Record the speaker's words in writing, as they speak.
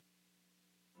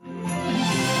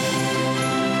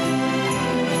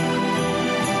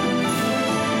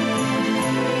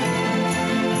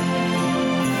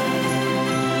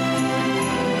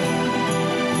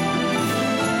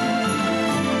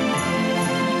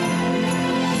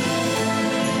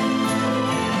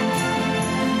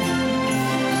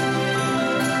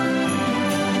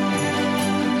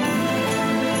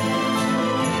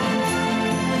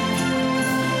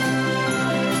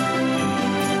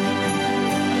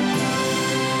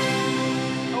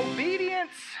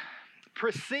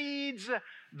precedes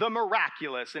the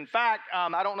miraculous. In fact,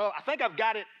 I don't know, I think I've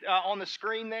got it on the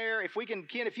screen there. If we can,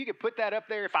 Ken, if you could put that up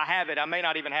there, if I have it, I may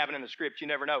not even have it in the script, you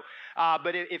never know.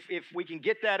 But if we can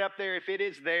get that up there, if it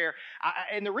is there.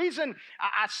 And the reason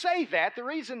I say that, the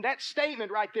reason that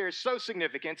statement right there is so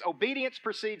significant, obedience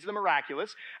precedes the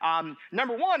miraculous.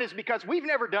 Number one is because we've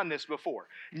never done this before.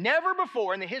 Never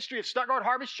before in the history of Stuttgart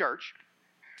Harvest Church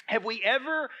have we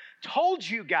ever told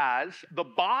you guys the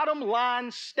bottom line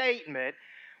statement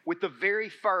with the very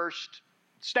first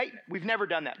statement. We've never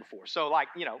done that before. So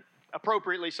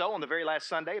appropriately so, on the very last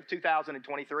Sunday of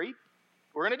 2023,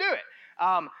 we're going to do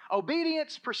it.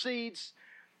 Obedience precedes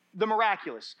the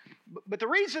miraculous. But the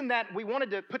reason that we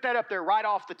wanted to put that up there right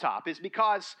off the top is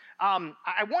because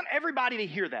I want everybody to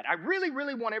hear that. I really,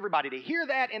 really want everybody to hear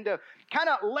that and to kind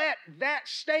of let that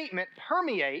statement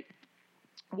permeate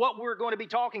what we're going to be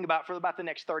talking about for about the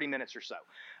next 30 minutes or so.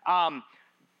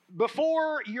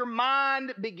 Before your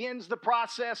mind begins the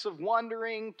process of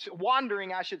wandering,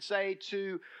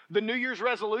 to the New Year's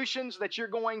resolutions that you're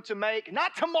going to make,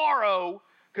 not tomorrow,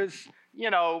 because,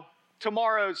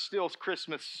 tomorrow's still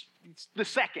Christmas. It's the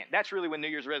 2nd. That's really when New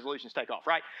Year's resolutions take off,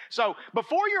 right? So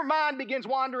before your mind begins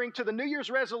wandering to the New Year's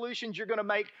resolutions you're going to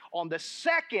make on the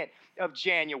 2nd of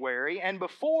January, and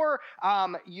before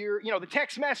the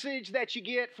text message that you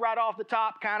get right off the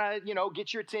top kind of,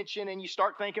 gets your attention and you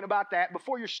start thinking about that,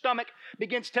 before your stomach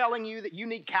begins telling you that you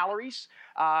need calories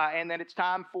and that it's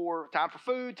time for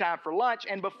food, time for lunch,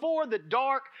 and before the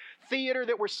dark theater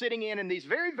that we're sitting in these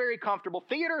very, very comfortable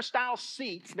theater-style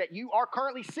seats that you are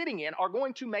currently sitting in are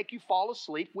going to make you fall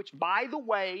asleep, which, by the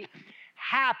way,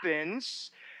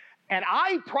 happens. And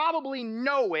I probably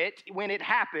know it when it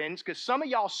happens because some of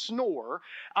y'all snore.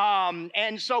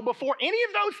 And so before any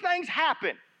of those things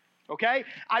happen, okay,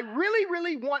 I really,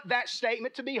 really want that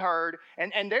statement to be heard.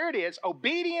 And there it is.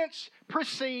 Obedience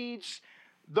precedes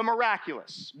the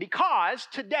miraculous. Because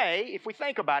today, if we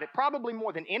think about it, probably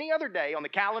more than any other day on the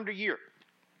calendar year,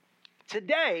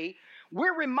 today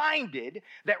we're reminded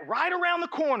that right around the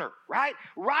corner,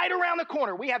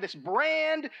 we have this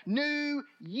brand new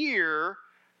year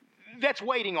that's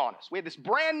waiting on us. We have this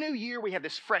brand new year. We have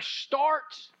this fresh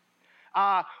start.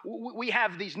 We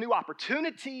have these new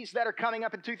opportunities that are coming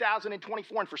up in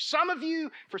 2024. And for some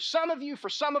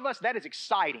of us, that is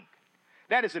exciting.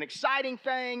 That is an exciting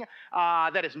thing.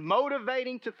 That is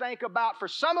motivating to think about. For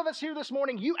some of us here this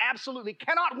morning, you absolutely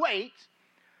cannot wait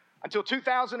until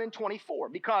 2024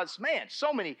 because, man,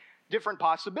 so many different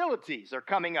possibilities are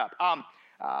coming up.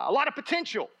 A lot of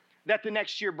potential that the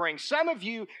next year brings. Some of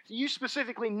you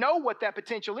specifically know what that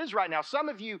potential is right now. Some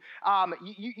of you,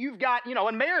 you've got,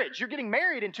 in marriage, you're getting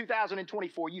married in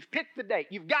 2024. You've picked the date.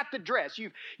 You've got the dress.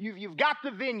 You've got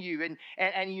the venue.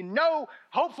 And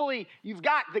hopefully you've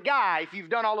got the guy if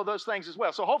you've done all of those things as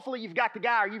well. So hopefully you've got the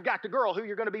guy or you've got the girl who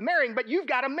you're going to be marrying, but you've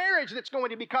got a marriage that's going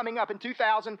to be coming up in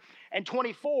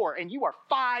 2024, and you are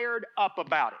fired up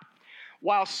about it.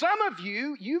 While some of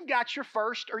you've got your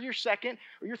first or your second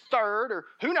or your third or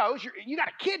who knows, you got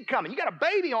a kid coming, you got a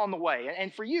baby on the way.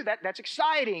 And for you, that's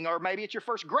exciting. Or maybe it's your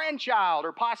first grandchild,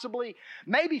 or possibly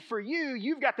maybe for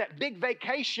you've got that big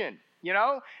vacation,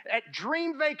 that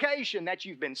dream vacation that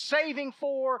you've been saving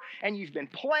for and you've been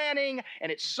planning,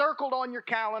 and it's circled on your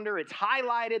calendar. It's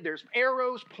highlighted. There's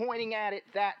arrows pointing at it.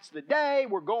 That's the day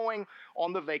we're going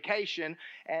on the vacation.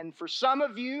 And for some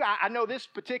of you, I know this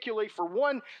particularly for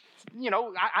one,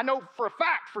 I know for a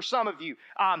fact for some of you,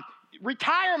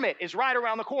 retirement is right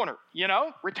around the corner,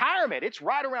 Retirement, it's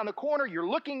right around the corner. You're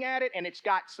looking at it, and it's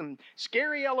got some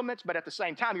scary elements, but at the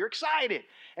same time, you're excited.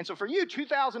 And so for you,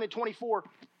 2024,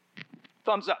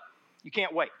 thumbs up. You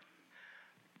can't wait.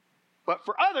 But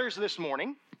for others this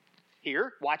morning,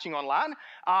 here, watching online,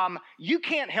 you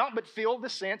can't help but feel the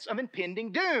sense of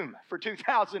impending doom for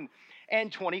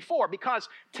 2024. Because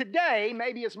today,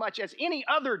 maybe as much as any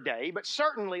other day, but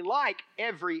certainly like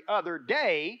every other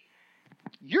day,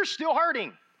 you're still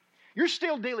hurting. You're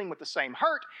still dealing with the same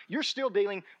hurt. You're still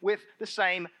dealing with the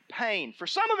same pain. For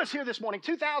some of us here this morning,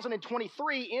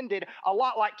 2023 ended a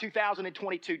lot like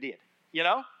 2022 did,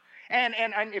 And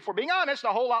if we're being honest, a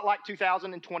whole lot like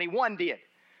 2021 did.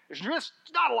 There's just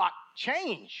not a lot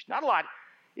changed. Not a lot.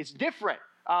 It's different.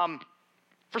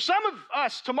 For some of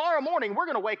us, tomorrow morning, we're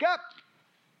going to wake up.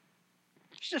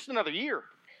 It's just another year.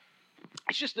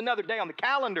 It's just another day on the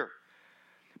calendar.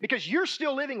 Because you're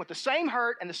still living with the same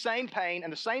hurt and the same pain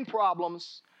and the same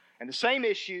problems and the same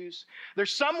issues.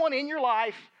 There's someone in your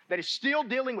life that is still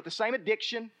dealing with the same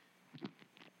addiction.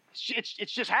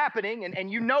 It's just happening,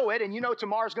 and you know it, and you know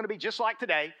tomorrow's going to be just like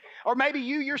today. Or maybe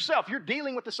you yourself, you're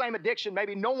dealing with the same addiction.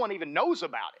 Maybe no one even knows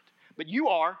about it, but you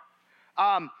are.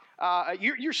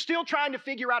 You're still trying to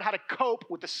figure out how to cope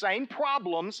with the same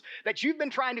problems that you've been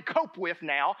trying to cope with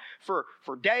now for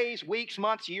days, weeks,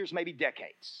 months, years, maybe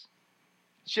decades.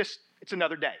 It's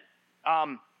another day.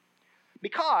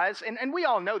 Because, and we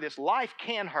all know this, life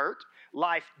can hurt,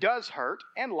 life does hurt,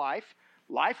 and life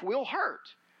will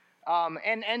hurt.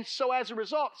 And so as a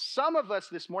result, some of us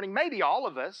this morning, maybe all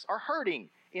of us, are hurting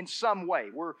in some way.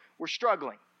 We're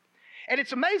struggling. And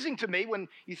it's amazing to me when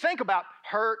you think about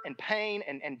hurt and pain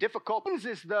and difficulties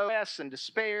as though stress and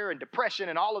despair and depression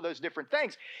and all of those different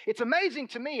things. It's amazing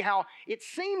to me how it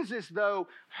seems as though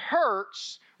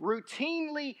hurts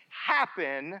routinely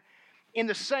happen in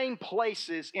the same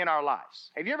places in our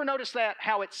lives. Have you ever noticed that?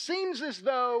 How it seems as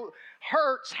though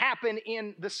hurts happen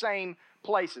in the same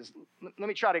places. Let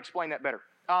me try to explain that better.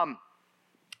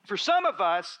 For some of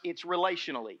us, it's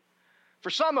relationally. For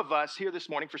some of us here this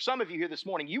morning, for some of you here this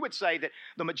morning, you would say that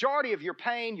the majority of your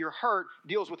pain, your hurt,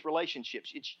 deals with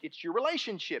relationships. It's your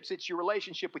relationships. It's your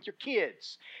relationship with your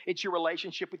kids. It's your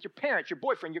relationship with your parents, your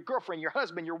boyfriend, your girlfriend, your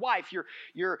husband, your wife, your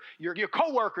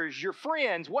coworkers, your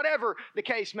friends, whatever the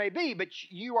case may be. But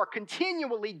you are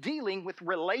continually dealing with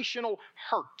relational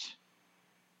hurt.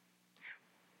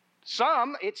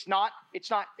 Some, it's not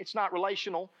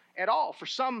relational at all. For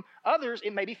some others,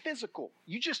 it may be physical.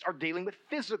 You just are dealing with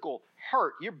physical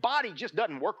hurt. Your body just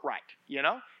doesn't work right, you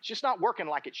know? It's just not working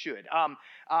like it should.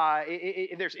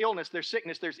 There's illness, there's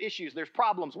sickness, there's issues, there's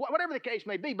problems, whatever the case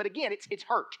may be. But again, it's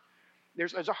hurt.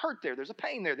 There's a hurt there. There's a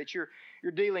pain there that you're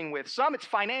dealing with. Some, it's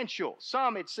financial.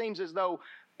 Some, it seems as though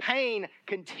pain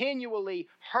continually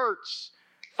hurts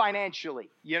financially.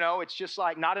 You know, it's just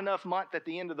like not enough month at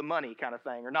the end of the money kind of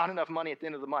thing, or not enough money at the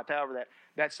end of the month, however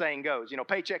that saying goes, you know,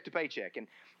 paycheck to paycheck.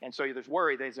 And so there's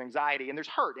worry, there's anxiety, and there's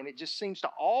hurt, and it just seems to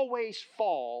always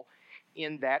fall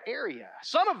in that area.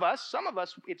 Some of us,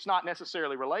 it's not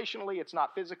necessarily relationally, it's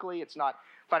not physically, it's not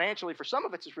financially. For some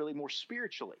of us, it's really more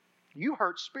spiritually. You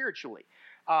hurt spiritually.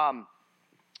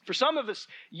 For some of us,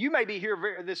 you may be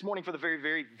here this morning for the very,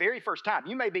 very, very first time.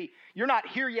 You're not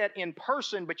here yet in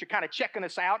person, but you're kind of checking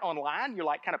us out online. You're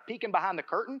like kind of peeking behind the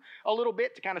curtain a little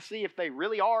bit to kind of see if they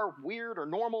really are weird or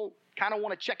normal, kind of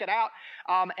want to check it out.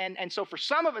 And so for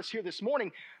some of us here this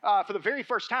morning, for the very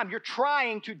first time, you're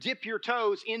trying to dip your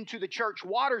toes into the church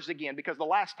waters again because the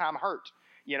last time hurt.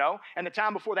 You know, and the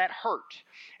time before that hurt.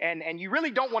 And you really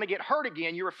don't want to get hurt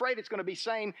again. You're afraid it's going to be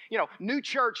same, you know, new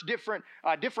church, different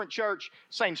church,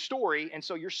 same story. And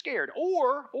so you're scared.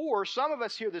 Or some of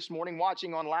us here this morning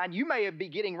watching online, you may be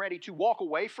getting ready to walk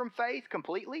away from faith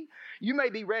completely. You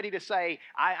may be ready to say,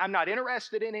 I'm not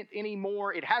interested in it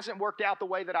anymore. It hasn't worked out the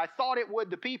way that I thought it would.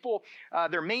 The people,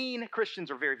 they're mean. Christians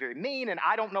are very, very mean. And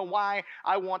I don't know why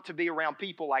I want to be around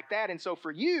people like that. And so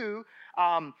for you,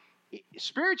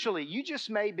 spiritually, you just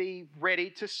may be ready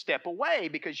to step away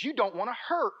because you don't want to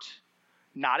hurt.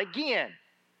 Not again.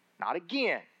 Not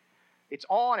again. It's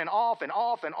on and off and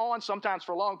off and on, sometimes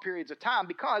for long periods of time,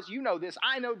 because you know this,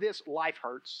 I know this, life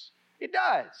hurts. It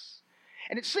does.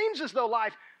 And it seems as though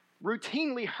life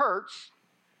routinely hurts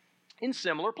in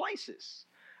similar places.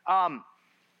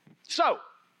 So,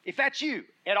 if that's you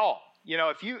at all, you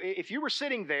know, if you were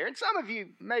sitting there, and some of you,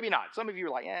 maybe not. Some of you are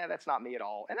like, that's not me at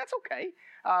all. And that's okay.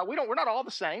 We're not all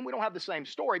the same. We don't have the same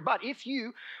story. But if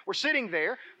you were sitting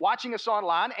there watching us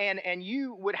online and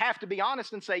you would have to be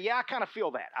honest and say, yeah, I kind of feel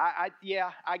that.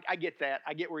 I get that.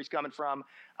 I get where he's coming from.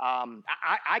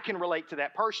 I can relate to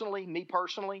that personally, me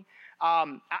personally.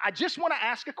 I just want to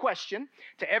ask a question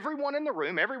to everyone in the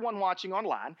room, everyone watching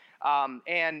online,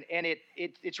 and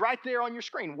it's right there on your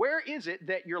screen. Where is it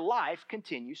that your life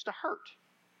continues to hurt?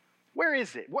 Where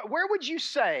is it? Where would you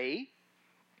say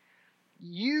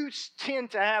you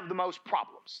tend to have the most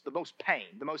problems, the most pain,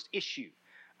 the most issue?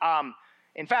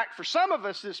 In fact, for some of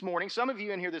us this morning, some of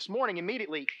you in here this morning,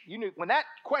 immediately, you knew when that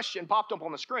question popped up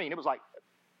on the screen, it was like,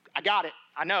 I got it.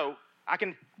 I know. I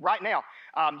can right now.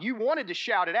 You wanted to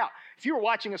shout it out. If you were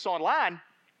watching us online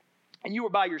and you were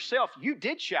by yourself, you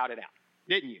did shout it out,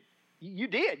 didn't you? You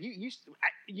did.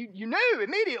 You knew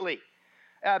immediately.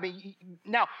 I mean,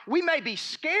 now, we may be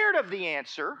scared of the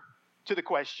answer to the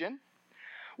question.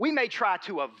 We may try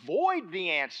to avoid the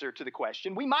answer to the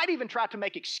question. We might even try to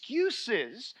make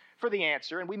excuses for the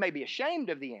answer, and we may be ashamed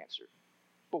of the answer.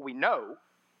 But we know.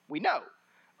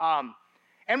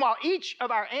 And while each of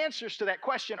our answers to that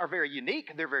question are very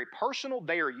unique, they're very personal,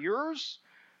 they are yours.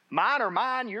 Mine are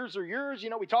mine, yours are yours. You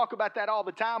know, we talk about that all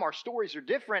the time. Our stories are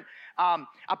different. I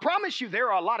promise you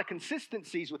there are a lot of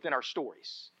consistencies within our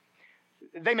stories.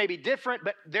 They may be different,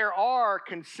 but there are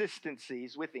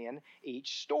consistencies within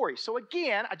each story. So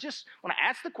again, I just want to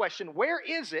ask the question, where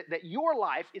is it that your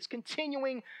life is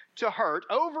continuing to hurt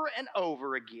over and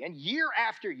over again, year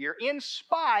after year, in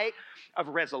spite of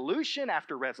resolution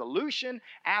after resolution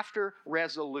after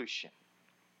resolution?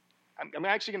 I'm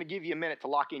actually going to give you a minute to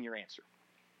lock in your answer.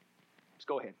 Just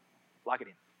go ahead. Lock it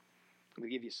in. I'm going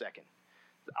to give you a second.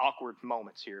 The awkward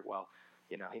moments here while,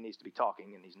 he needs to be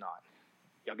talking and he's not.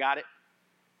 Y'all got it?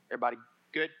 Everybody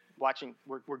good? Watching?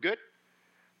 We're good?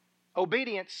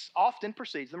 Obedience often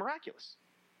precedes the miraculous.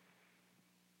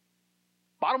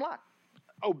 Bottom line.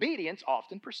 Obedience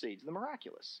often precedes the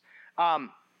miraculous.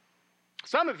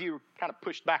 Some of you kind of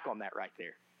pushed back on that right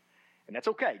there. And that's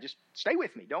okay. Just stay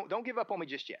with me. Don't give up on me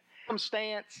just yet.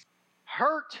 Circumstance,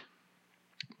 hurt,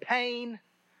 pain,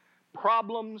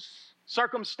 problems,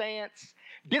 circumstance,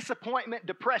 disappointment,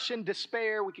 depression,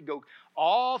 despair. We could go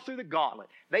all through the gauntlet.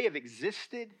 They have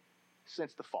existed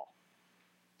since the fall.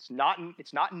 It's not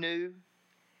new.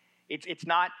 It's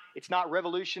not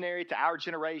revolutionary to our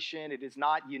generation. It is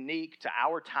not unique to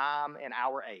our time and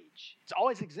our age. It's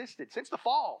always existed since the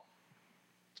fall.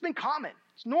 It's been common.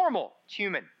 It's normal. It's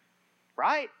human.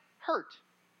 Right? Hurt,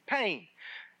 pain.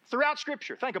 Throughout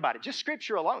Scripture, think about it, just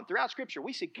Scripture alone, throughout Scripture,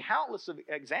 we see countless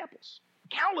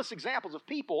examples of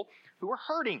people who are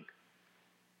hurting.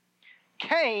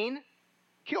 Cain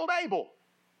killed Abel.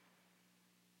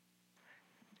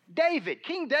 David,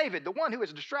 King David, the one who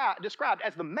is described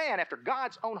as the man after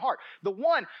God's own heart, the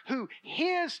one who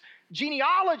his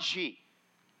genealogy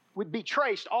would be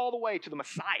traced all the way to the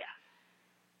Messiah.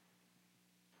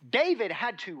 David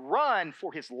had to run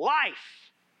for his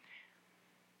life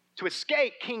to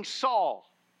escape King Saul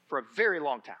for a very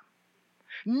long time.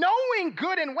 Knowing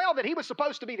good and well that he was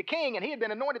supposed to be the king and he had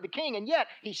been anointed the king, and yet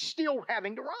he's still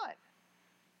having to run.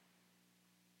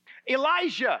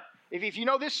 Elijah, if you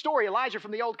know this story, Elijah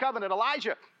from the Old Covenant,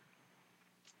 Elijah,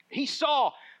 he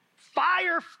saw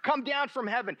fire come down from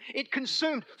heaven. It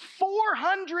consumed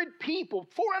 400 people,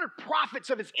 400 prophets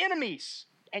of his enemies.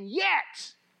 And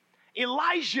yet,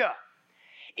 Elijah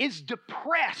is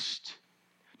depressed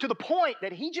to the point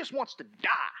that he just wants to die.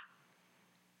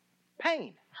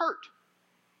 Pain, hurt.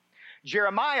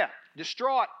 Jeremiah,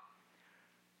 distraught,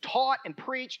 taught and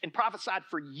preached and prophesied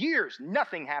for years.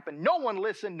 Nothing happened. No one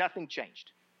listened. Nothing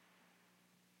changed.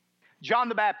 John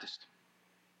the Baptist.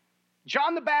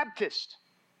 John the Baptist,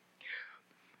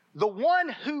 the one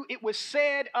who it was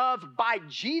said of by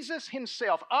Jesus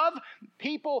himself, of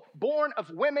people born of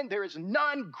women, there is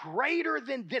none greater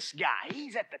than this guy.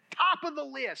 He's at the top of the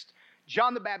list.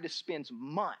 John the Baptist spends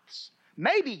months,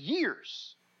 maybe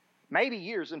years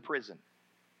in prison.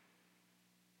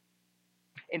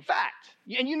 In fact,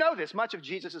 and you know this, much of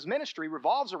Jesus' ministry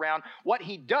revolves around what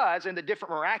he does and the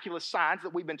different miraculous signs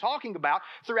that we've been talking about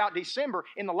throughout December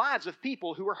in the lives of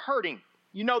people who are hurting.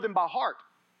 You know them by heart,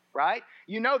 right?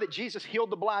 You know that Jesus healed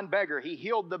the blind beggar. He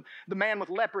healed the man with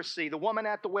leprosy, the woman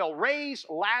at the well, raised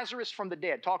Lazarus from the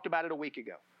dead. Talked about it a week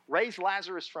ago. Raised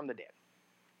Lazarus from the dead.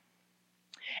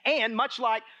 And much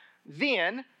like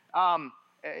then,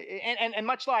 and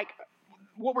much like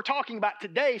what we're talking about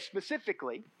today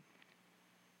specifically,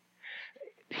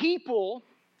 people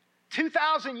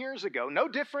 2,000 years ago, no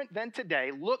different than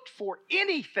today, looked for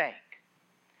anything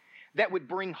that would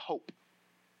bring hope,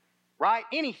 right?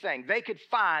 Anything they could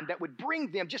find that would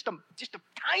bring them just a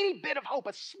tiny bit of hope,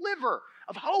 a sliver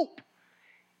of hope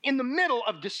in the middle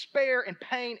of despair and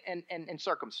pain and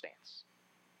circumstance.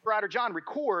 Writer John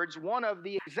records one of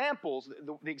the examples,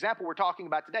 the example we're talking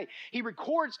about today. He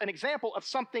records an example of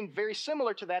something very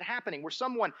similar to that happening, where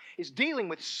someone is dealing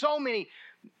with so many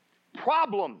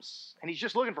problems and he's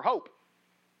just looking for hope.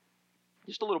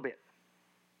 Just a little bit.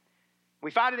 We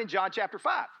find it in John chapter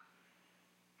 5.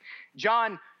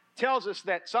 John tells us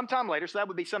that sometime later, so that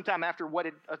would be sometime after what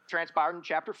had transpired in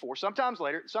chapter 4, sometime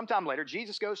later,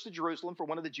 Jesus goes to Jerusalem for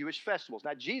one of the Jewish festivals.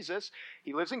 Now Jesus,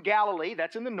 he lives in Galilee,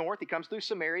 that's in the north. He comes through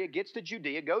Samaria, gets to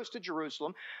Judea, goes to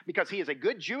Jerusalem because he is a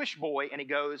good Jewish boy, and he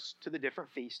goes to the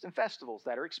different feasts and festivals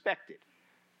that are expected.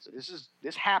 So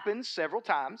this happens several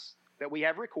times that we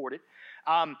have recorded.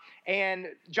 And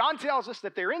John tells us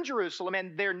that they're in Jerusalem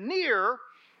and they're near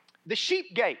the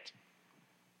sheep gate.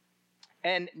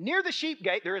 And near the sheep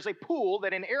gate, there is a pool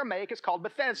that in Aramaic is called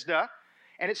Bethesda,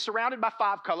 and it's surrounded by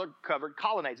 5 covered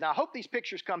colonnades. Now, I hope these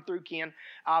pictures come through, Ken.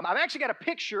 I've actually got a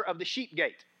picture of the sheep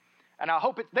gate, and I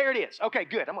hope there it is. Okay,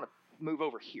 good. I'm going to move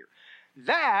over here.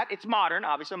 It's modern,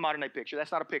 obviously a modern day picture.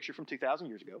 That's not a picture from 2,000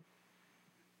 years ago.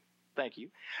 Thank you.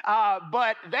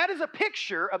 But that is a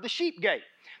picture of the sheep gate.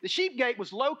 The sheep gate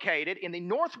was located in the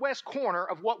northwest corner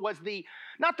of what was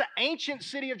not the ancient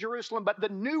city of Jerusalem, but the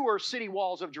newer city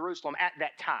walls of Jerusalem at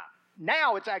that time.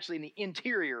 Now it's actually in the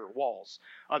interior walls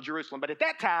of Jerusalem. But at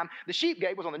that time, the sheep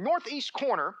gate was on the northeast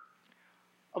corner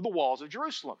of the walls of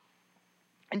Jerusalem.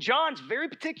 And John's very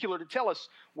particular to tell us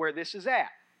where this is at.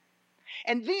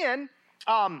 And then,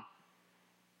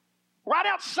 right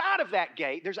outside of that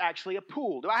gate, there's actually a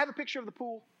pool. Do I have a picture of the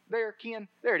pool there, Ken?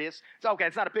 There it is. It's okay,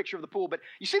 it's not a picture of the pool, but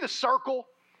you see the circle?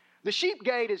 The sheep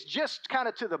gate is just kind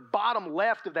of to the bottom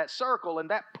left of that circle, and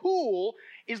that pool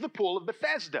is the pool of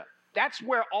Bethesda. That's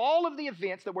where all of the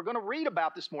events that we're going to read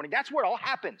about this morning, that's where it all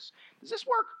happens. Does this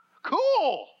work?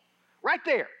 Cool. Right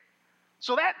there.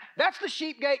 So that's the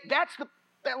sheep gate. That's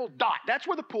that little dot. That's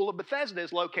where the pool of Bethesda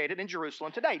is located in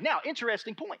Jerusalem today. Now,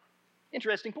 interesting point.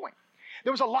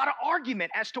 There was a lot of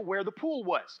argument as to where the pool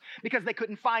was because they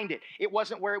couldn't find it. It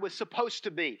wasn't where it was supposed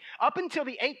to be. Up until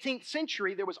the 18th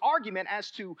century, there was argument as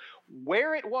to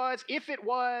where it was, if it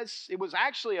was. It was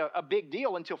actually a big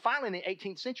deal until finally in the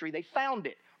 18th century, they found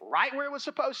it right where it was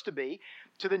supposed to be,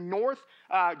 to the north,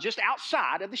 just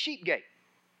outside of the sheep gate.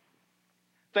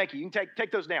 Thank you. You can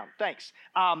take those down. Thanks.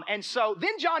 And so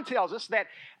then John tells us that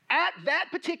at that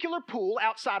particular pool,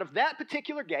 outside of that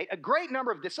particular gate, a great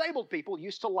number of disabled people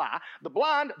used to lie: the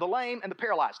blind, the lame, and the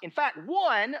paralyzed. In fact,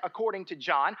 one, according to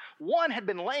John, one had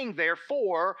been laying there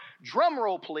for,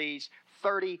 drumroll please,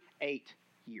 38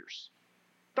 years.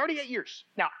 38 years.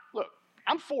 Now, look,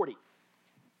 I'm 40.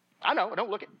 I know, don't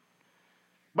look it.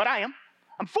 But I am.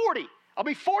 I'm 40. I'll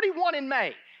be 41 in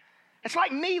May. It's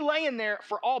like me laying there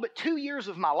for all but 2 years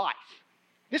of my life.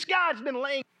 This guy's been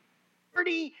laying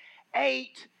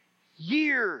 38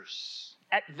 years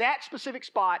at that specific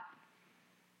spot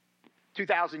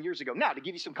 2,000 years ago. Now, to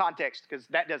give you some context, because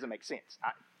that doesn't make sense.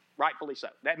 Rightfully so.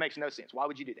 That makes no sense. Why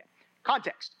would you do that?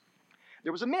 Context.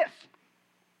 There was a myth.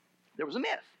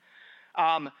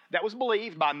 That was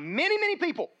believed by many, many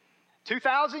people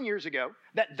 2,000 years ago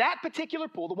that particular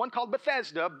pool, the one called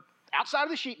Bethesda, outside of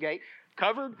the sheep gate,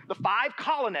 covered the 5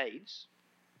 colonnades,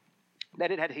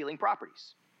 that it had healing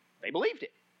properties. They believed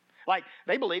it. Like,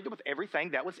 they believed it with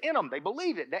everything that was in them. They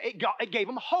believed it. It gave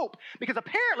them hope. Because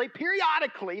apparently,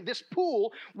 periodically, this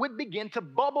pool would begin to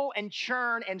bubble and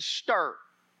churn and stir.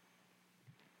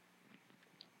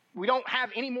 We don't have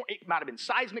any more. It might have been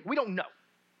seismic. We don't know.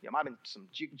 It might have been some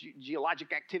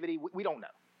geologic activity. We don't know.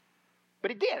 But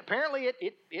it did. Apparently,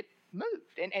 it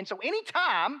moved. And so any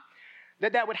time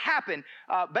that would happen,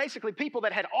 basically people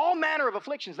that had all manner of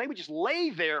afflictions, they would just lay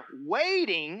there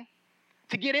waiting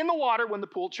to get in the water when the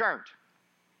pool churned.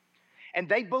 And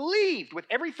they believed with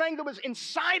everything that was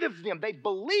inside of them, they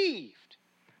believed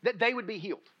that they would be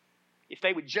healed if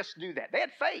they would just do that. They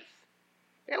had faith.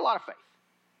 They had a lot of faith.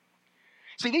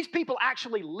 See, these people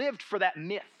actually lived for that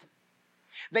myth.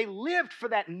 They lived for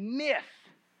that myth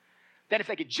that if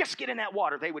they could just get in that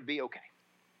water, they would be okay.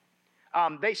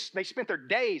 They spent their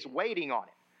days waiting on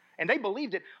it. And they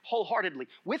believed it wholeheartedly.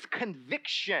 With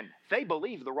conviction, they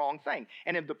believed the wrong thing.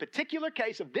 And in the particular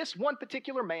case of this one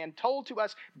particular man told to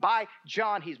us by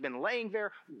John, he's been laying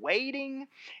there waiting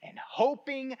and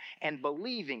hoping and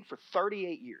believing for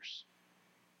 38 years.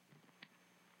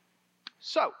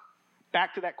 So,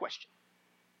 back to that question.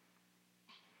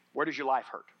 Where does your life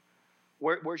hurt?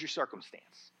 Where's your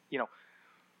circumstance? You know,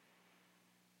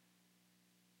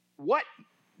 what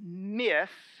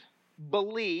myth,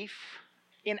 belief,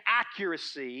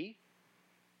 inaccuracy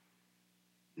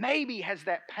maybe has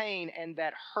that pain and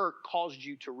that hurt caused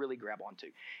you to really grab onto?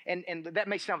 And that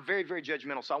may sound very, very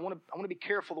judgmental, so I want to be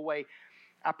careful the way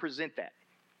I present that.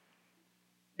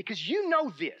 Because you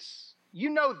know this.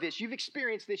 You've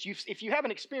experienced this. If you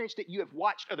haven't experienced it, you have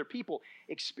watched other people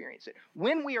experience it.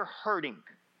 When we are hurting,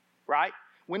 right?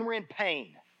 When we're in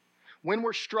pain, when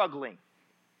we're struggling,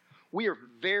 we are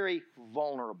very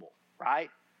vulnerable, right?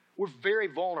 We're very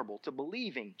vulnerable to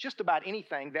believing just about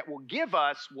anything that will give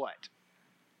us what?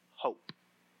 Hope.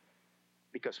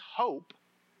 Because hope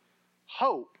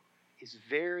is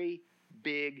very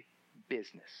big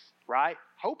business, right?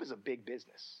 Hope is a big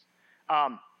business.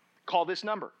 Call this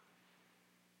number.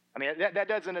 I mean, that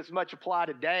doesn't as much apply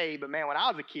today, but man, when I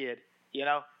was a kid, you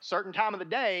know, certain time of the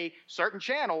day, certain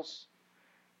channels,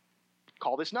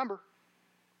 call this number.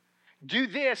 Do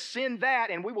this, send that,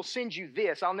 and we will send you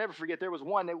this. I'll never forget, there was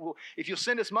one that will, if you'll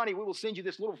send us money, we will send you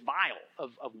this little vial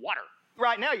of water.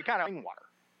 Right now, you're kind of in water,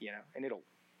 you know, and it'll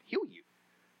heal you.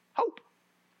 Hope.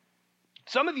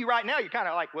 Some of you right now, you're kind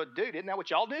of like, well, dude, isn't that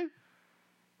what y'all do?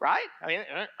 Right? I mean,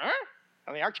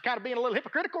 aren't you kind of being a little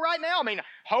hypocritical right now? I mean,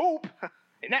 hope.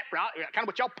 Isn't that right? Kind of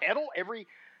what y'all peddle every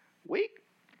week?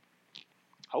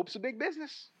 Hope's a big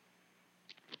business.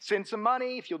 Send some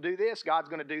money. If you'll do this, God's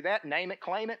going to do that. Name it,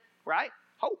 claim it, right?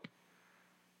 Hope.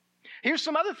 Here's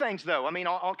some other things, though. I mean,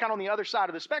 kind of on the other side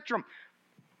of the spectrum.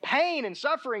 Pain and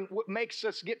suffering makes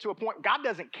us get to a point God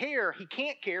doesn't care. He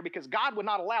can't care because God would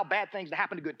not allow bad things to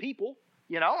happen to good people.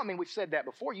 You know, I mean, we've said that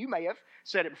before. You may have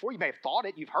said it before. You may have thought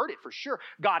it. You've heard it for sure.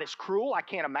 God is cruel. I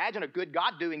can't imagine a good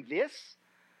God doing this.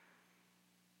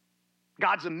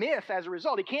 God's a myth as a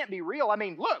result. He can't be real. I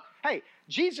mean, look, hey,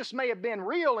 Jesus may have been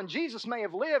real and Jesus may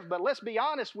have lived, but let's be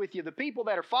honest with you. The people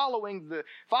that are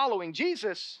following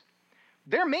Jesus,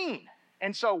 they're mean.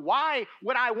 And so why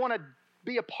would I want to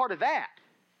be a part of that?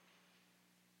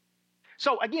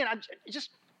 So again,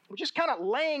 we're just kind of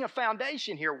laying a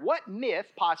foundation here. What myth,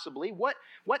 possibly, what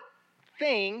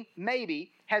thing,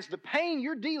 maybe, has the pain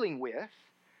you're dealing with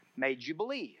made you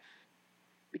believe?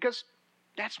 Because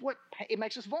that's what it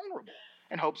makes us vulnerable,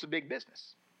 and hope's a big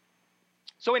business.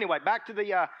 So anyway, back to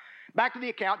the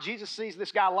account. Jesus sees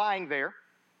this guy lying there,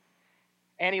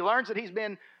 and he learns that he's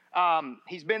been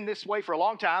this way for a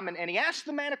long time, and he asks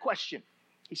the man a question.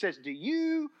 He says, "Do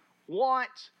you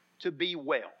want to be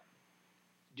well?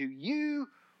 Do you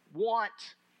want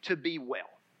to be well?"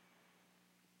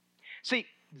 See,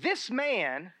 this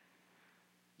man,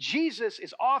 Jesus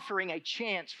is offering a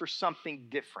chance for something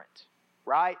different,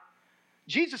 right?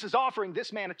 Jesus is offering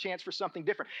this man a chance for something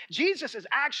different. Jesus is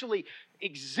actually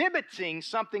exhibiting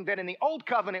something that in the old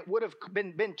covenant would have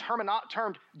been termed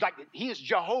like he is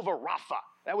Jehovah Rapha.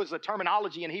 That was the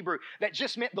terminology in Hebrew that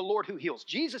just meant the Lord who heals.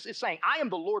 Jesus is saying, I am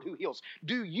the Lord who heals.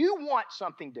 Do you want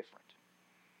something different?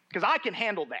 Because I can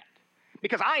handle that.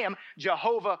 Because I am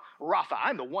Jehovah Rapha.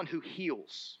 I'm the one who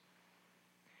heals.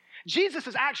 Jesus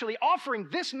is actually offering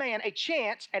this man a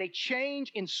chance at a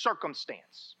change in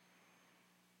circumstance.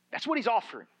 That's what he's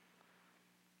offering.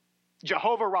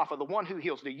 Jehovah Rapha, the one who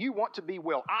heals. Do you want to be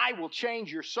well? I will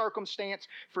change your circumstance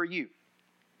for you.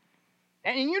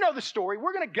 And you know the story.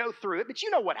 We're going to go through it, but you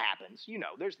know what happens. You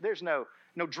know, there's no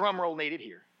drum roll needed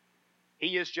here.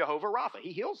 He is Jehovah Rapha.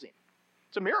 He heals him.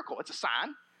 It's a miracle. It's a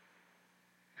sign.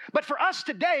 But for us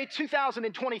today,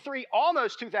 2023,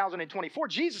 almost 2024,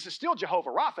 Jesus is still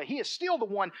Jehovah Rapha. He is still the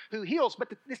one who heals. But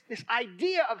this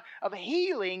idea of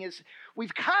healing is,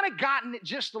 we've kind of gotten it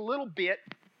just a little bit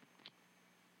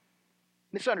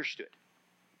misunderstood.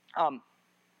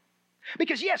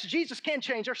 Because yes, Jesus can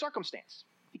change our circumstance.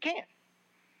 He can.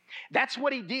 That's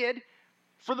what he did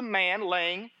for the man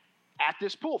laying at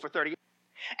this pool for 30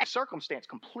 years. Circumstance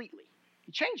completely.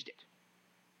 He changed it.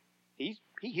 He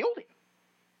healed him.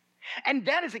 And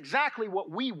that is exactly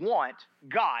what we want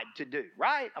God to do,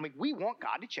 right? I mean, we want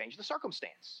God to change the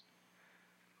circumstance.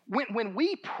 When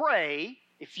we pray,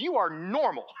 if you are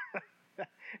normal,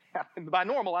 by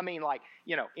normal I mean like,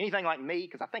 anything like me,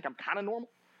 because I think I'm kind of normal.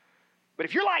 But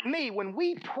if you're like me, when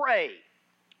we pray,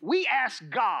 we ask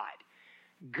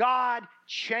God,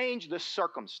 change the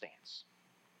circumstance.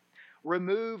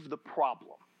 Remove the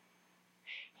problem.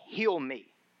 Heal me.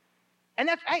 And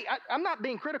I'm not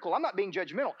being critical. I'm not being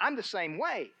judgmental. I'm the same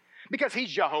way. Because he's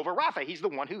Jehovah Rapha. He's the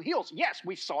one who heals. Yes,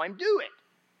 we saw him do it.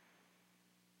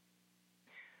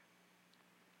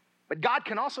 But God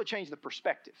can also change the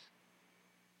perspective.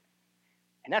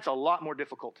 And that's a lot more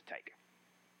difficult to take.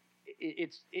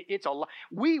 It's a lot.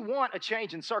 We want a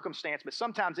change in circumstance, but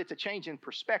sometimes it's a change in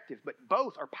perspective. But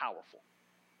both are powerful.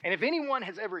 And if anyone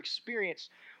has ever experienced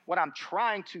what I'm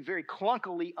trying to very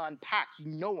clunkily unpack,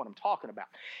 you know what I'm talking about.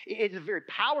 It's a very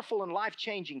powerful and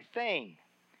life-changing thing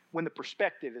when the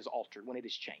perspective is altered, when it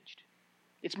is changed.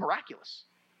 It's miraculous.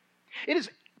 It is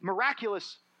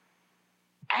miraculous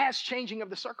as changing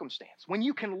of the circumstance. When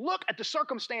you can look at the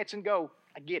circumstance and go,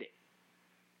 I get it.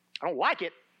 I don't like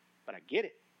it, but I get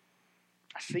it.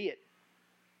 I see it.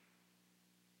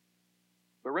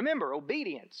 But remember,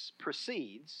 obedience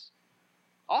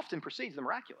often precedes the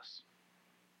miraculous.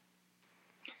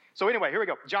 So anyway, here we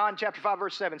go. John chapter 5,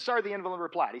 verse 7. Sir, the invalid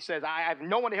replied. He says, I have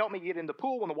no one to help me get in the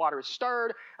pool when the water is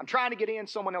stirred. I'm trying to get in.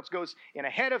 Someone else goes in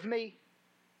ahead of me.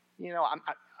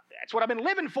 That's what I've been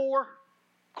living for.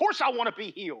 Of course I want to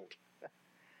be healed.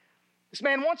 This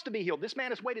man wants to be healed. This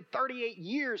man has waited 38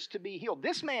 years to be healed.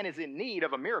 This man is in need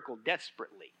of a miracle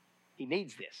desperately. He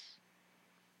needs this.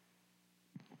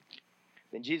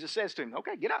 Then Jesus says to him,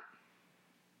 okay, get up.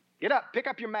 Get up. Pick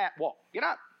up your mat. Walk. Get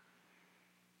up.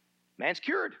 Man's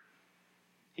cured.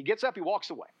 He gets up. He walks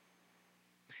away.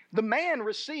 The man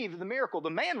received the miracle. The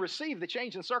man received the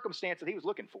change in circumstance that he was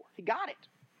looking for. He got it.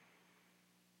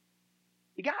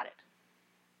 He got it.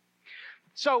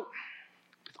 So,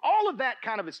 with all of that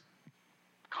kind of as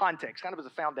context, kind of as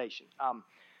a foundation,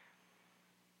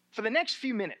 for the next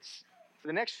few minutes,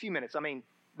 I mean,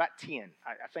 about 10.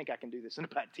 I think I can do this in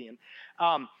about 10.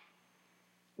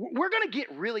 We're going to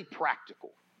get really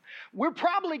practical. We're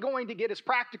probably going to get as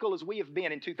practical as we have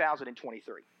been in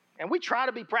 2023. And we try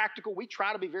to be practical. We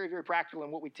try to be very, very practical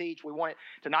in what we teach. We want it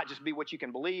to not just be what you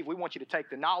can believe. We want you to take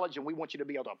the knowledge and we want you to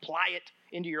be able to apply it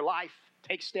into your life,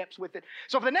 take steps with it.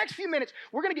 So for the next few minutes,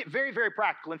 we're going to get very, very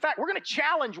practical. In fact, we're going to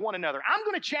challenge one another. I'm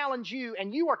going to challenge you,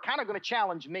 and you are kind of going to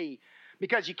challenge me,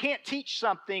 because you can't teach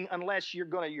something unless you're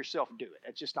going to yourself do it.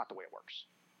 It's just not the way it works.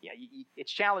 Yeah,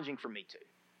 it's challenging for me too.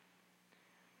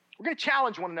 We're going to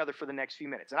challenge one another for the next few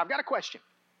minutes. And I've got a question.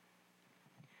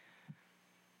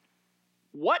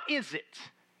 What is it?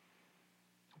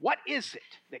 What is it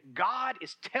that God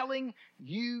is telling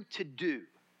you to do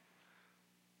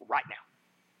right now?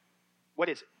 What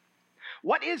is it?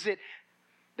 What is it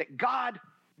that God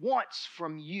wants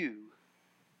from you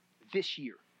this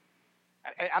year?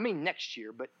 I mean next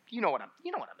year, but you know what I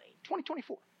mean.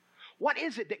 2024. What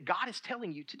is it that God is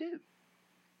telling you to do?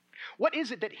 What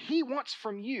is it that He wants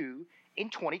from you in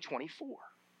 2024?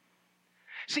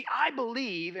 See, I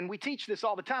believe, and we teach this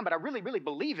all the time, but I really, really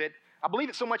believe it. I believe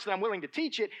it so much that I'm willing to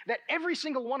teach it, that every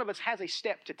single one of us has a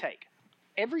step to take.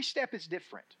 Every step is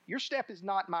different. Your step is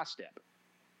not my step.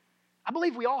 I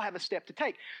believe we all have a step to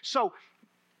take. So,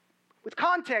 with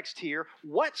context here,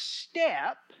 what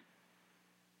step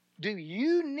do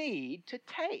you need to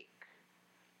take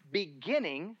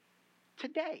beginning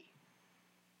today?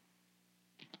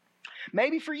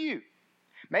 Maybe for you,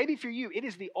 it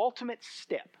is the ultimate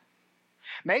step.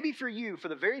 Maybe for you, for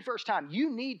the very first time,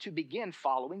 you need to begin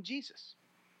following Jesus.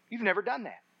 You've never done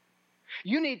that.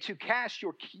 You need to cast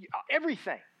your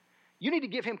everything. You need to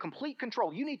give Him complete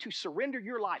control. You need to surrender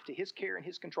your life to His care and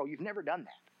His control. You've never done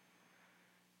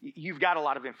that. You've got a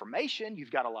lot of information.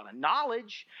 You've got a lot of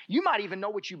knowledge. You might even know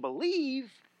what you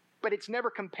believe, but it's never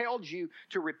compelled you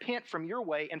to repent from your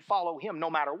way and follow Him no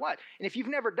matter what. And if you've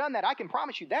never done that, I can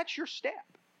promise you that's your step.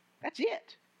 That's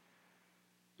it.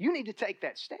 You need to take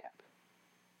that step.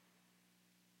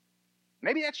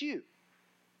 Maybe that's you.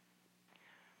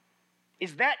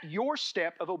 Is that your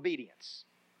step of obedience?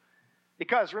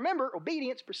 Because remember,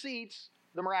 obedience precedes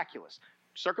the miraculous,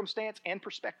 circumstance and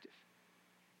perspective.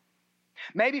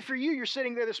 Maybe for you, you're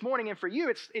sitting there this morning, and for you,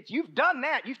 it's you've done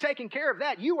that. You've taken care of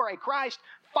that. You are a Christ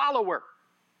follower.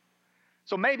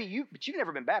 So maybe but you've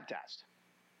never been baptized.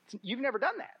 You've never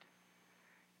done that.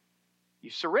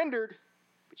 You've surrendered,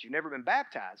 but you've never been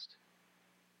baptized.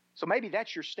 So maybe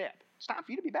that's your step. It's time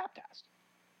for you to be baptized.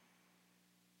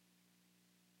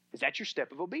 Is that your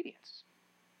step of obedience?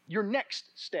 Your next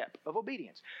step of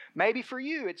obedience. Maybe for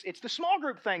you, it's the small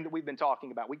group thing that we've been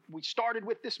talking about. We started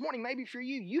with this morning. Maybe for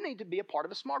you, you need to be a part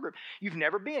of a small group. You've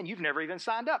never been. You've never even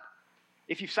signed up.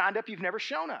 If you've signed up, you've never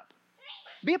shown up.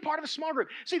 Be a part of a small group.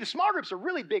 See, the small group's a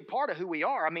really big part of who we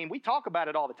are. I mean, we talk about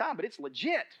it all the time, but it's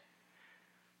legit.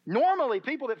 Normally,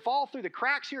 people that fall through the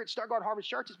cracks here at Stuttgart Harvest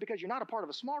Church is because you're not a part of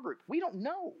a small group. We don't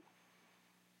know.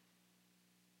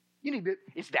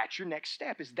 Is that your next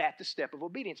step? Is that the step of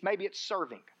obedience? Maybe it's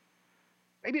serving.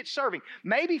 Maybe it's serving.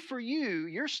 Maybe for you,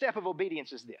 your step of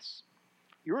obedience is this.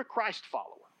 You're a Christ follower.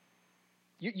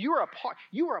 You are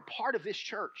a part of this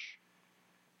church.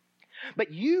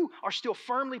 But you are still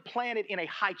firmly planted in a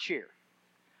high chair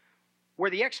where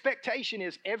the expectation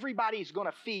is everybody's going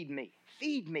to feed me.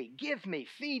 Feed me, give me,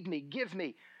 feed me, give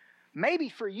me. Maybe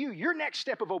for you, your next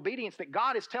step of obedience that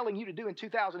God is telling you to do in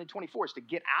 2024 is to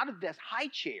get out of this high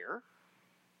chair,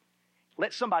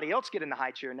 let somebody else get in the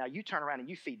high chair, and now you turn around and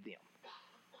you feed them.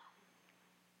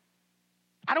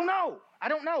 I don't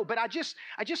know, but I just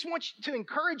want to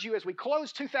encourage you as we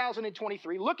close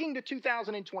 2023, looking to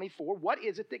 2024, what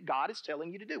is it that God is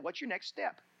telling you to do? What's your next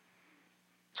step?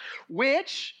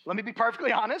 Which, let me be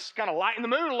perfectly honest, kind of lighten the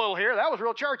mood a little here. That was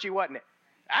real churchy, wasn't it?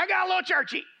 I got a little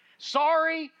churchy.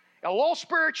 Sorry. A little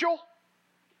spiritual.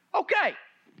 Okay,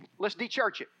 let's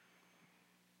de-church it.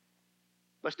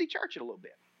 Let's de-church it a little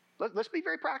bit. Let's be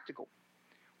very practical.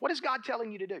 What is God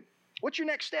telling you to do? What's your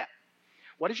next step?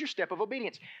 What is your step of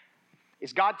obedience?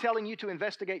 Is God telling you to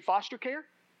investigate foster care?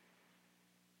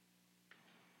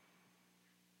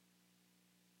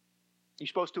 You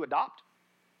supposed to adopt?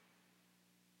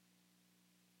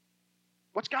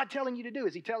 What's God telling you to do?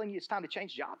 Is He telling you it's time to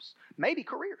change jobs? Maybe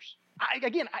careers.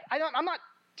 I'm not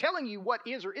telling you what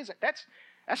is or isn't. That's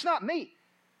not me.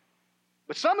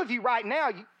 But some of you right now,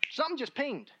 something just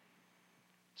pinged.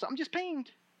 Something just pinged.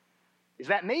 Is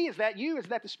that me? Is that you? Is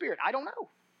that the Spirit? I don't know.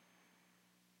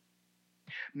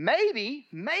 Maybe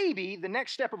the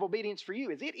next step of obedience for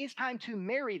you is it is time to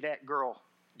marry that girl,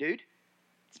 dude.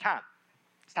 It's time.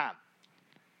 It's time.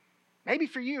 Maybe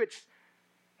for you,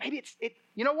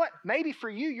 you know what? Maybe for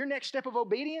you, your next step of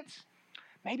obedience,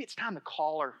 maybe it's time to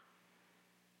call her.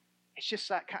 It's just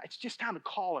time to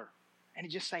call her and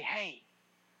to just say, hey,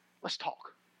 let's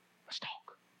talk. Let's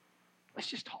talk. Let's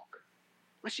just talk.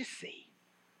 Let's just see.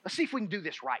 Let's see if we can do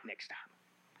this right next time.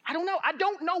 I don't know. I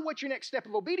don't know what your next step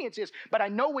of obedience is, but I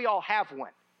know we all have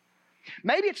one.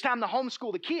 Maybe it's time to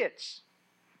homeschool the kids.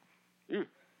 Ooh.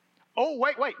 Oh,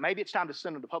 wait. Maybe it's time to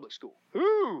send them to public school.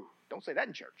 Ooh, don't say that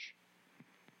in church.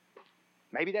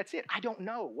 Maybe that's it. I don't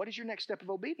know. What is your next step of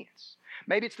obedience?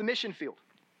 Maybe it's the mission field.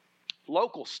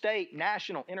 Local, state,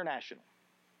 national, international.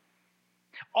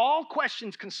 All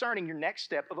questions concerning your next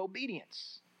step of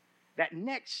obedience. That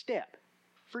next step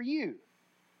for you.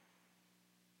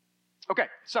 Okay,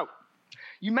 so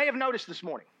you may have noticed this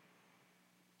morning,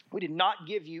 we did not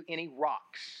give you any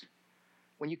rocks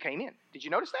when you came in. Did you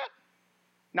notice that?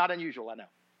 Not unusual, I know.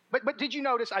 But did you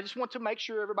notice, I just want to make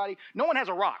sure everybody, no one has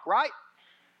a rock, right?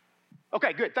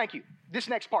 Okay, good, thank you. This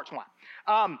next part's why.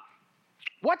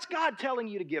 What's God telling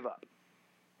you to give up?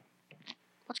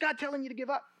 What's God telling you to give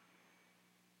up?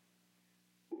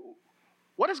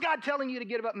 What is God telling you to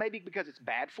give up? Maybe because it's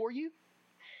bad for you?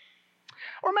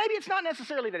 Or maybe it's not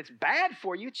necessarily that it's bad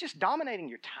for you, it's just dominating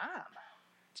your time.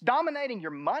 It's dominating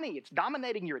your money. It's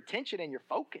dominating your attention and your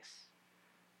focus.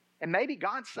 And maybe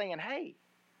God's saying, hey,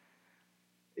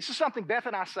 this is something Beth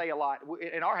and I say a lot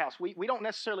in our house. We don't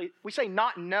necessarily, we say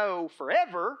not no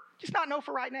forever, just not no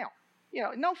for right now. You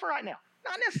know, no for right now.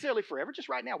 Not necessarily forever, just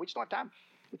right now. We just don't have time.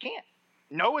 We can't.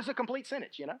 No is a complete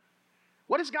sentence, you know.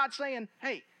 What is God saying?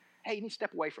 Hey, you need to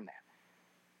step away from that.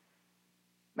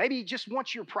 Maybe He just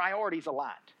wants your priorities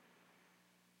aligned.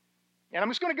 And I'm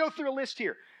just going to go through a list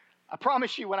here. I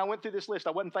promise you, when I went through this list,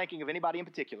 I wasn't thinking of anybody in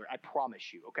particular. I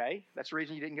promise you, okay? That's the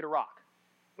reason you didn't get a rock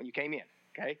when you came in,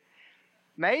 okay?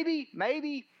 Maybe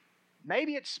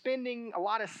it's spending a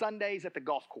lot of Sundays at the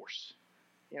golf course.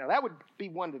 You know, that would be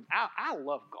one that I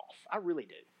love golf. I really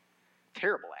do.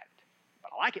 Terrible at it,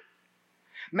 but I like it.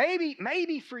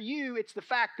 Maybe for you, it's the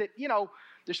fact that, you know,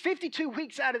 there's 52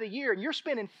 weeks out of the year and you're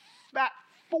spending about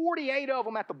 48 of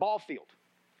them at the ball field.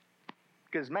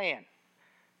 Because, man,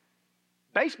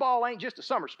 baseball ain't just a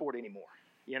summer sport anymore,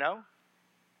 you know?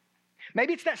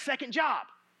 Maybe it's that second job.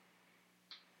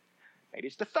 Maybe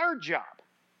it's the third job.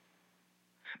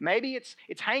 Maybe it's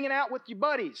hanging out with your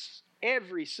buddies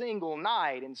every single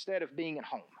night instead of being at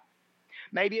home.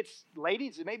 Maybe it's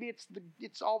ladies, maybe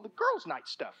it's all the girls' night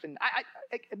stuff. And I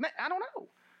don't know.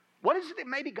 What is it that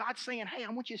maybe God's saying, hey, I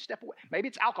want you to step away? Maybe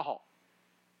it's alcohol.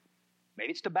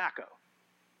 Maybe it's tobacco.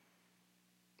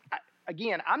 Those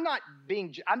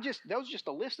are just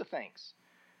a list of things.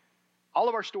 All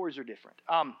of our stories are different.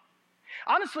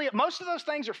 Honestly, most of those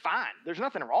things are fine. There's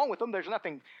nothing wrong with them. There's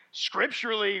nothing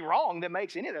scripturally wrong that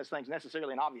makes any of those things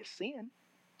necessarily an obvious sin.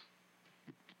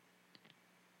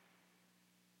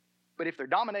 But if they're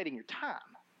dominating your time,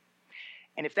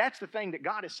 and if that's the thing that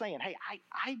God is saying, hey,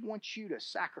 I want you to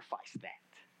sacrifice that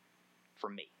for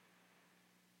me.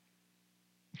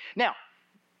 Now,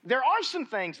 there are some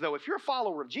things, though, if you're a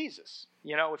follower of Jesus,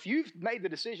 you know, if you've made the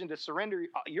decision to surrender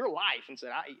your life and said,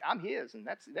 I'm His, and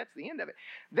that's the end of it,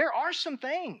 there are some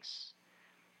things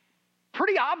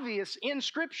pretty obvious in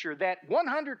Scripture that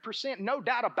 100%, no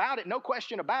doubt about it, no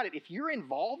question about it, if you're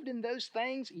involved in those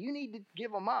things, you need to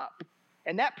give them up.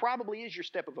 And that probably is your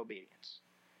step of obedience.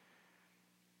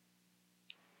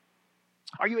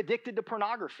 Are you addicted to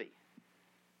pornography?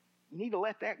 You need to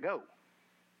let that go.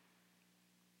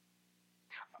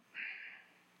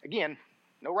 Again,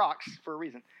 no rocks for a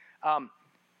reason.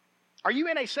 Are you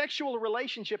in a sexual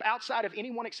relationship outside of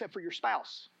anyone except for your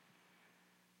spouse?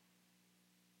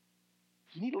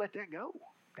 You need to let that go.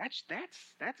 That's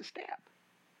a step.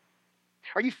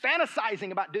 Are you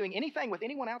fantasizing about doing anything with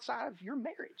anyone outside of your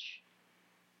marriage?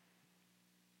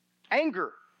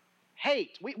 Anger,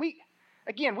 hate. We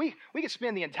could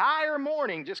spend the entire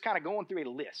morning just kind of going through a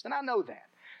list, and I know that.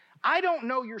 I don't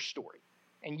know your story,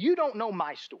 and you don't know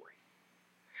my story.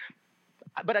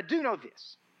 But I do know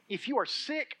this. If you are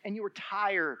sick and you are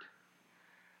tired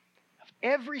of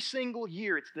every single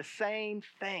year, it's the same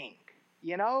thing,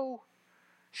 you know?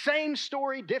 Same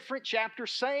story, different chapter,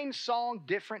 same song,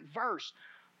 different verse.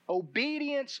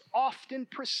 Obedience often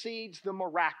precedes the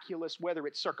miraculous, whether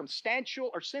it's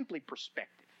circumstantial or simply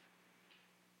perspective.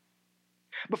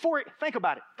 Think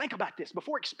about this.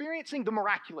 Before experiencing the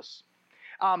miraculous,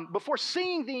 before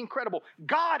seeing the incredible,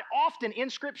 God often in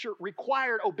Scripture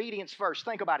required obedience first.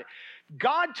 Think about it.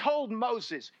 God told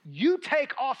Moses, you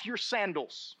take off your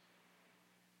sandals.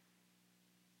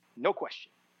 No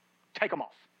question. Take them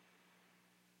off.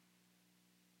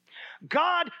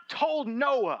 God told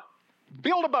Noah,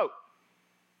 build a boat.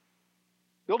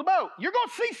 Build a boat. You're going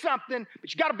to see something,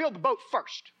 but you got to build the boat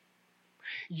first.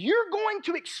 You're going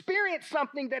to experience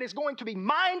something that is going to be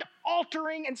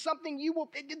mind-altering and something you will,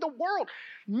 the world,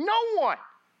 no one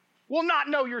will not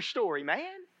know your story,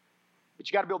 man. But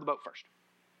you got to build the boat first.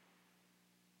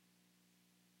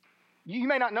 You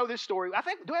may not know this story. I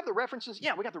think, do I have the references?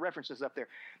 Yeah, we got the references up there.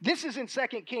 This is in 2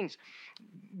 Kings.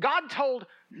 God told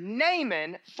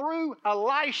Naaman through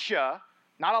Elisha,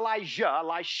 not Elijah,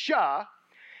 Elisha,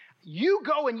 you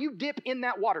go and you dip in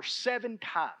that water 7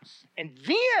 times, and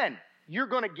then you're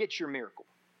going to get your miracle.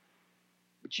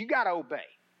 But you got to obey.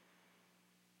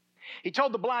 He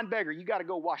told the blind beggar, you got to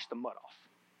go wash the mud off.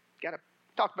 Got to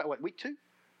talk about what, week 2?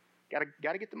 Got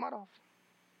to get the mud off.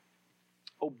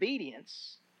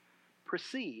 Obedience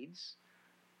precedes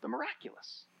the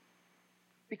miraculous.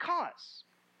 Because,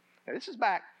 now this is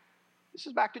back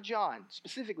to John.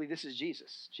 Specifically, this is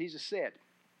Jesus. Jesus said,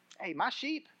 hey, my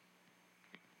sheep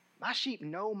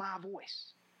know my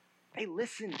voice. They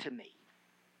listen to me.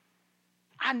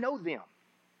 I know them.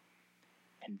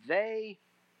 And they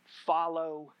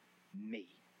follow me.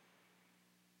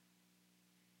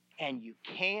 And you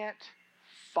can't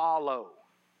follow,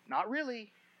 not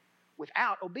really,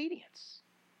 without obedience.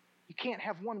 You can't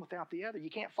have one without the other. You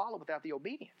can't follow without the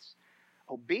obedience.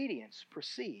 Obedience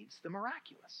precedes the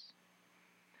miraculous.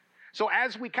 So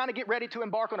as we kind of get ready to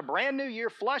embark on a brand new year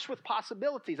flush with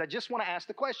possibilities, I just want to ask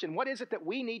the question, what is it that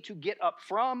we need to get up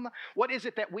from? What is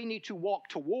it that we need to walk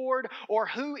toward? Or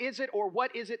who is it or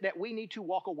what is it that we need to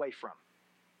walk away from?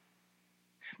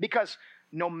 Because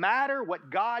no matter what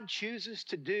God chooses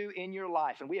to do in your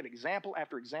life, and we have example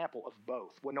after example of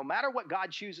both, well, no matter what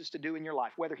God chooses to do in your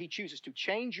life, whether he chooses to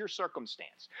change your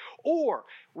circumstance or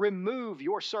remove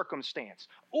your circumstance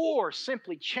or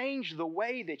simply change the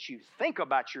way that you think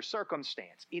about your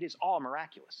circumstance, it is all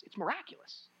miraculous. It's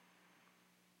miraculous.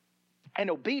 And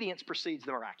obedience precedes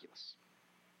the miraculous.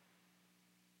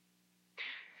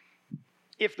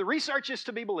 If the research is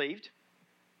to be believed,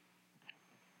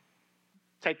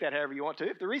 take that however you want to.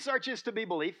 If the research is to be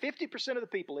believed, 50% of the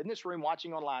people in this room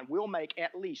watching online will make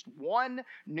at least one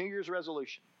New Year's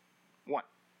resolution. One.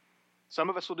 Some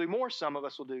of us will do more, some of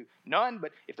us will do none, but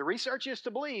if the research is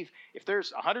to believe, if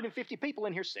there's 150 people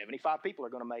in here, 75 people are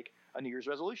going to make a New Year's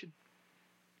resolution.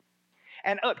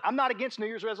 And look, I'm not against New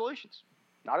Year's resolutions.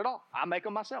 Not at all. I make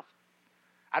them myself.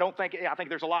 I think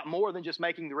there's a lot more than just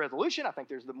making the resolution. I think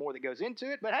there's more that goes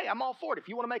into it, but hey, I'm all for it. If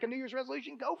you want to make a New Year's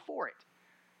resolution, go for it.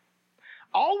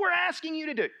 All we're asking you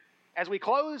to do as we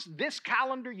close this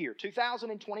calendar year,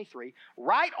 2023,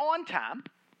 right on time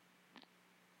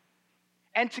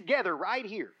and together right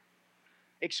here,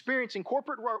 experiencing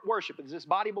corporate worship as this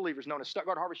body of believers known as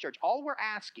Stuttgart Harvest Church, all we're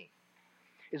asking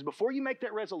is before you make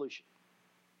that resolution,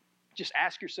 just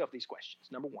ask yourself these questions.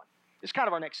 Number one, this is kind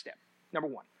of our next step. Number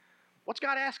one, what's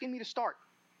God asking me to start?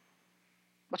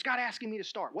 What's God asking me to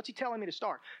start? What's he telling me to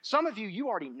start? Some of you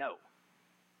already know.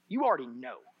 You already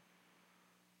know.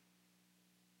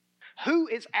 Who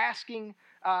is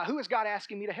God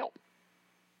asking me to help?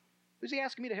 Who's he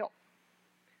asking me to help?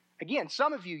 Again,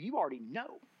 some of you already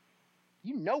know.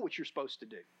 You know what you're supposed to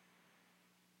do.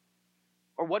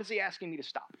 Or what is he asking me to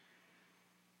stop?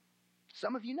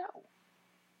 Some of you know.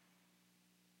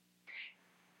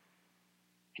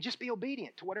 And just be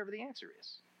obedient to whatever the answer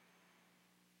is.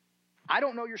 I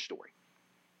don't know your story.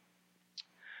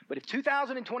 But if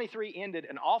 2023 ended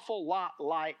an awful lot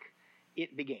like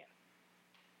it began,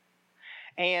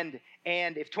 and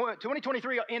if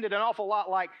 2023 ended an awful lot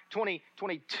like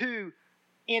 2022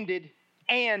 ended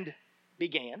and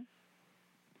began,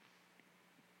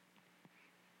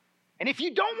 and if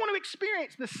you don't want to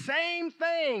experience the same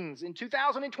things in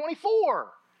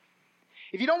 2024,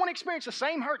 if you don't want to experience the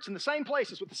same hurts in the same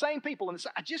places with the same people,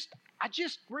 I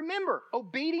just remember,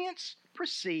 obedience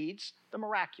precedes the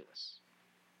miraculous.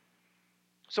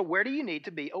 So where do you need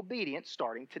to be obedient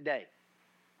starting today?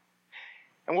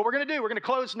 And what we're going to do, we're going to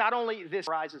close not only this,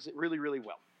 summarizes it really, really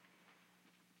well.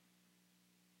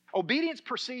 Obedience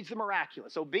precedes the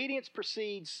miraculous. Obedience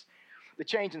precedes the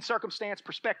change in circumstance,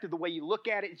 perspective, the way you look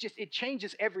at it. It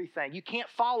changes everything. You can't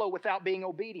follow without being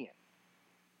obedient.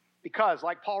 Because,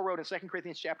 like Paul wrote in 2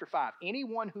 Corinthians chapter 5,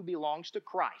 anyone who belongs to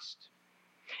Christ,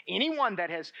 anyone that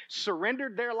has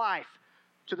surrendered their life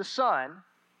to the Son,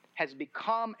 has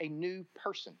become a new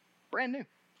person. Brand new.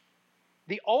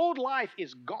 The old life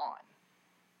is gone.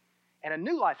 And a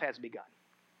new life has begun.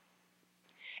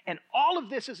 And all of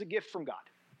this is a gift from God,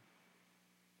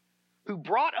 who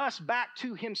brought us back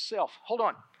to himself. Hold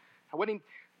on. I wouldn't even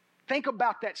think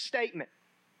about that statement.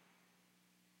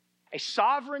 A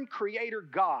sovereign creator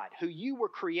God who you were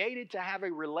created to have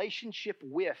a relationship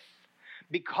with.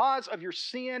 Because of your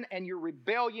sin and your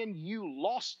rebellion, you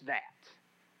lost that.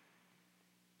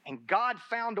 And God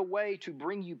found a way to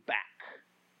bring you back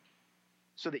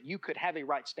so that you could have a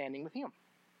right standing with Him.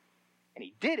 And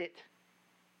He did it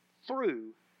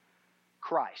through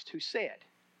Christ, who said,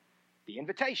 the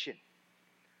invitation,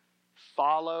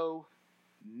 follow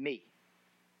me.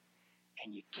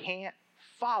 And you can't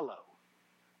follow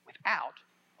without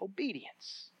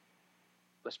obedience.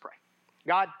 Let's pray.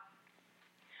 God,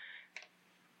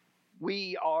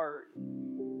 we are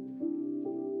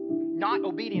not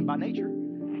obedient by nature.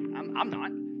 I'm not.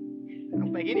 I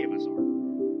don't think any of us are.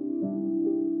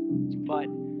 But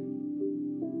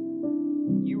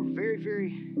you were very,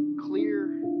 very clear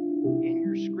in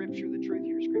your scripture, the truth of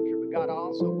your scripture. But God, I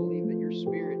also believe that your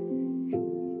Spirit,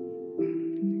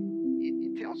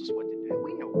 it tells us what to do.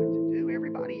 We know what to do.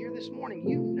 Everybody here this morning,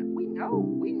 we know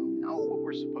what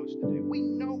we're supposed to do. We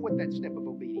know what that step of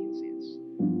obedience is.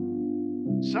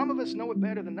 Some of us know it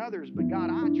better than others, but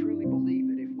God, I truly believe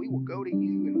that if we will go to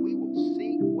you and we will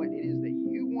seek what it is that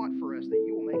you want for us, that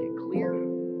you will make it clear.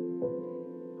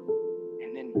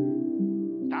 And then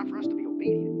it's time for us to be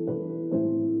obedient.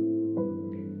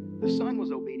 The Son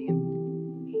was obedient.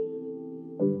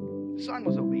 The Son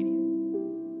was obedient.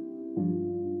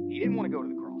 He didn't want to go to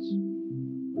the cross.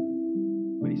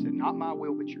 But He said, not my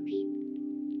will, but yours.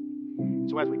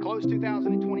 So as we close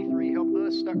 2023, help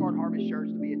us, Stuttgart Harvest Church,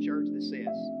 to be a church that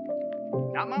says,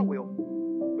 not my will,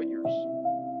 but yours.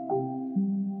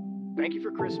 Thank you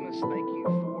for Christmas. Thank you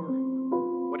for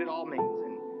what it all means.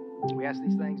 And we ask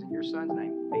these things in your Son's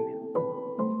name. Amen.